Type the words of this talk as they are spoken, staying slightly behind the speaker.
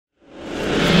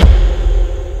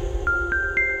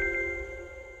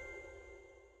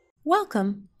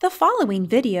Welcome! The following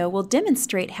video will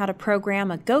demonstrate how to program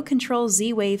a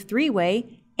GoControl-Z-Wave 3-way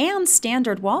and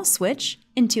standard wall switch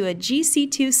into a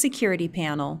GC2 security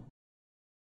panel.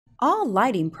 All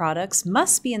lighting products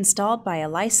must be installed by a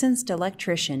licensed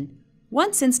electrician.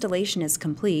 Once installation is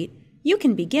complete, you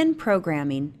can begin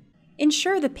programming.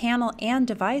 Ensure the panel and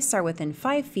device are within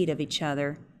 5 feet of each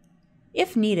other.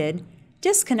 If needed,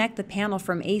 disconnect the panel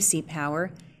from AC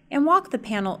power and walk the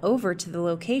panel over to the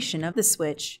location of the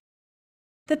switch.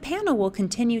 The panel will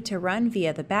continue to run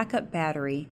via the backup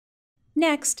battery.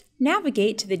 Next,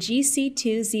 navigate to the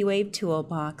GC2 Z-Wave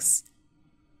toolbox.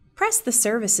 Press the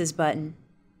Services button.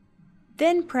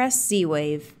 Then press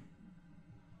Z-Wave.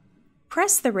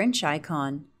 Press the wrench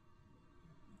icon.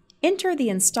 Enter the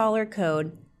installer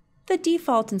code. The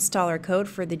default installer code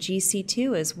for the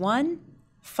GC2 is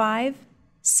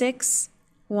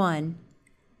 15661.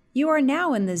 You are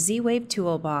now in the Z-Wave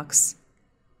toolbox.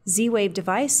 Z-Wave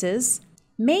devices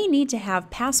may need to have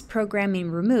past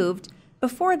programming removed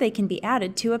before they can be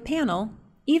added to a panel,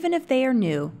 even if they are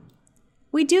new.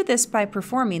 We do this by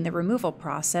performing the removal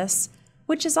process,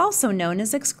 which is also known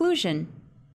as exclusion.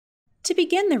 To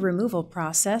begin the removal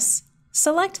process,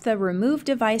 select the Remove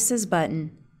Devices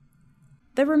button.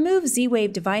 The Remove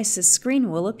Z-Wave Devices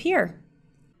screen will appear.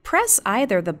 Press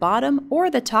either the bottom or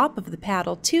the top of the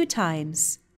paddle 2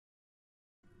 times.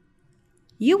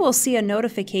 You will see a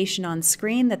notification on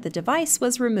screen that the device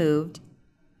was removed.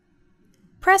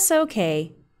 Press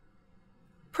OK.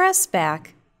 Press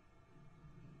back.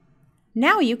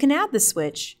 Now you can add the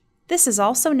switch. This is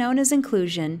also known as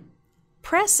inclusion.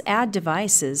 Press Add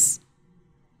Devices.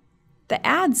 The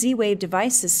Add Z-Wave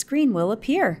Devices screen will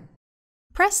appear.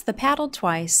 Press the paddle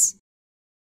twice.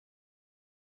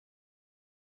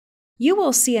 You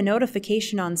will see a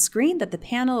notification on screen that the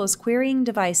panel is querying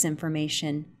device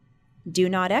information. Do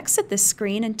not exit this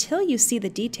screen until you see the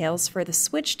details for the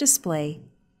switch display.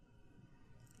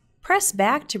 Press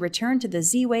back to return to the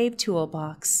Z-Wave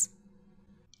toolbox.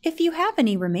 If you have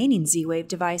any remaining Z-Wave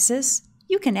devices,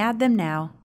 you can add them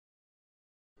now.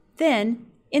 Then,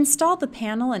 install the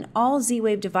panel and all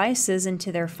Z-Wave devices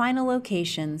into their final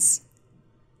locations.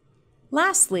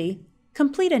 Lastly,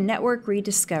 complete a network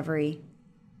rediscovery.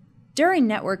 During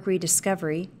network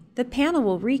rediscovery, the panel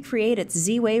will recreate its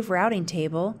Z-Wave routing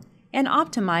table and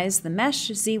optimize the mesh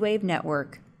Z-Wave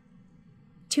network.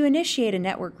 To initiate a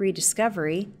network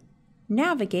rediscovery,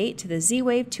 navigate to the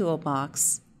Z-Wave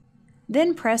toolbox.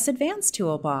 Then press Advanced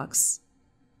Toolbox.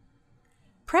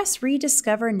 Press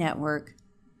Rediscover Network.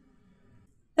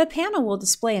 The panel will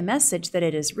display a message that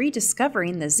it is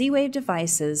rediscovering the Z-Wave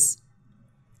devices.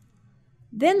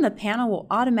 Then the panel will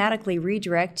automatically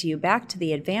redirect you back to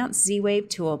the Advanced Z-Wave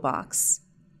toolbox.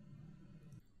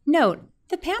 Note,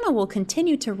 the panel will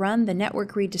continue to run the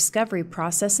network rediscovery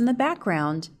process in the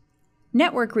background.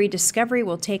 Network rediscovery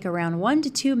will take around 1 to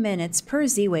 2 minutes per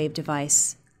Z-Wave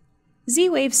device.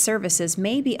 Z-Wave services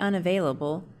may be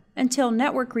unavailable until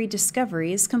network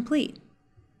rediscovery is complete.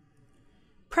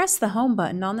 Press the Home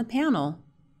button on the panel.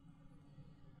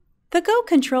 The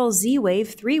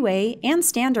GoControl-Z-Wave 3-way and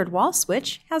standard wall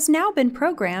switch has now been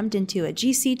programmed into a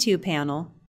GC2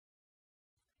 panel.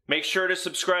 Make sure to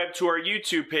subscribe to our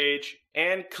YouTube page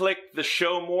and click the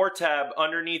Show More tab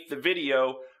underneath the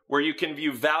video where you can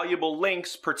view valuable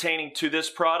links pertaining to this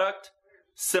product,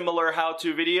 similar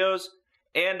how-to videos,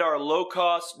 and our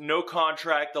low-cost,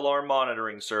 no-contract alarm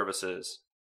monitoring services.